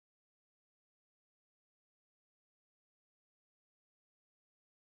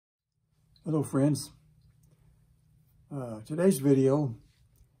Hello friends. Today's video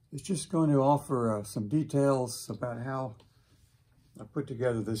is just going to offer some details about how I put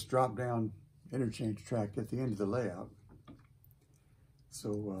together this drop-down interchange track at the end of the layout.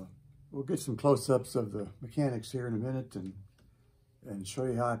 So we'll get some close-ups of the mechanics here in a minute and show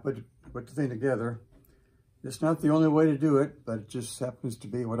you how I put the thing together. It's not the only way to do it, but it just happens to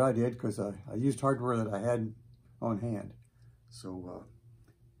be what I did because I used hardware that I had on hand. So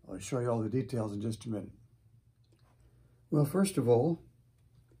I'll show you all the details in just a minute. Well, first of all,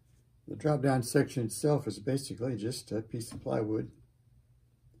 the drop-down section itself is basically just a piece of plywood.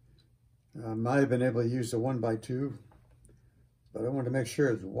 I might have been able to use a 1x2, but I wanted to make sure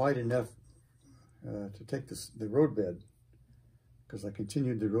it's wide enough to take the roadbed, because I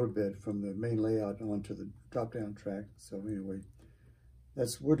continued the roadbed from the main layout onto the drop-down track. So anyway,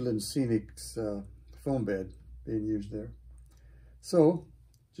 that's Woodland Scenic's foam bed being used there. So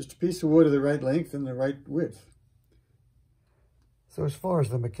just a piece of wood of the right length and the right width. So as far as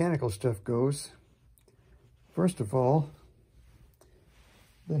the mechanical stuff goes, first of all,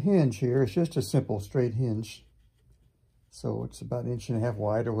 the hinge here is just a simple straight hinge. So it's about 1.5 inches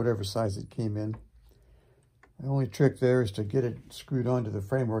wide or whatever size it came in. The only trick there is to get it screwed onto the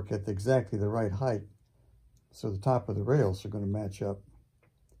framework at exactly the right height, so the top of the rails are going to match up.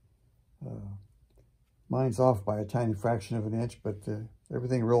 Mine's off by a tiny fraction of an inch, but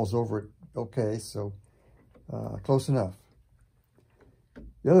everything rolls over it okay, so close enough.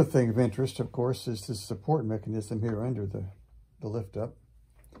 The other thing of interest, of course, is this support mechanism here under the lift up.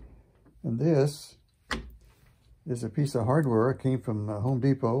 And this is a piece of hardware. It came from Home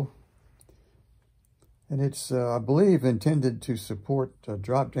Depot. And it's, I believe, intended to support a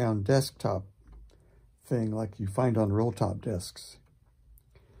drop-down desktop thing like you find on roll-top desks.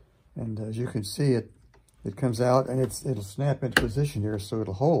 And as you can see, it comes out and it'll snap into position here, so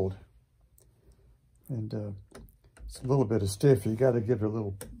it'll hold. And it's a little bit of stiff. You got to give it a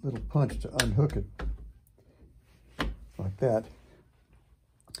little punch to unhook it, like that.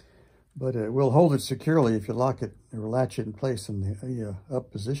 But it will hold it securely if you lock it or latch it in place in the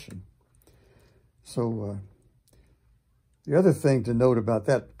up position. So the other thing to note about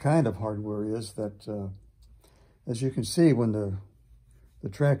that kind of hardware is that, as you can see, when the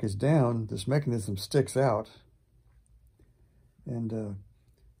track is down, this mechanism sticks out. And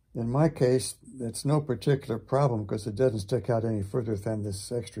in my case, that's no particular problem because it doesn't stick out any further than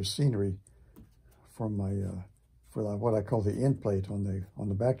this extra scenery from my for what I call the end plate on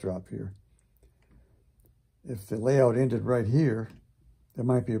the backdrop here. If the layout ended right here, there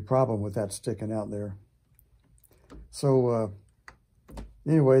might be a problem with that sticking out there. So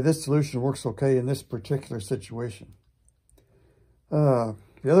anyway, this solution works okay in this particular situation.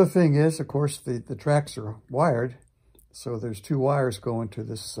 The other thing is, of course, the tracks are wired. So there's 2 wires going to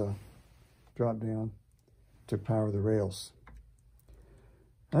this drop down to power the rails.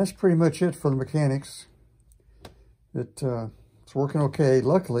 That's pretty much it for the mechanics. It's working okay.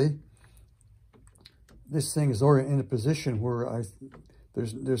 Luckily, this thing is already in a position where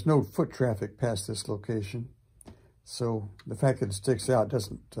there's no foot traffic past this location. So the fact that it sticks out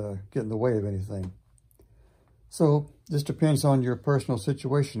doesn't get in the way of anything. So this depends on your personal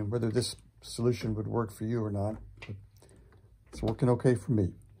situation, whether this solution would work for you or not. It's working okay for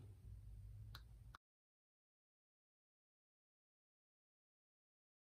me.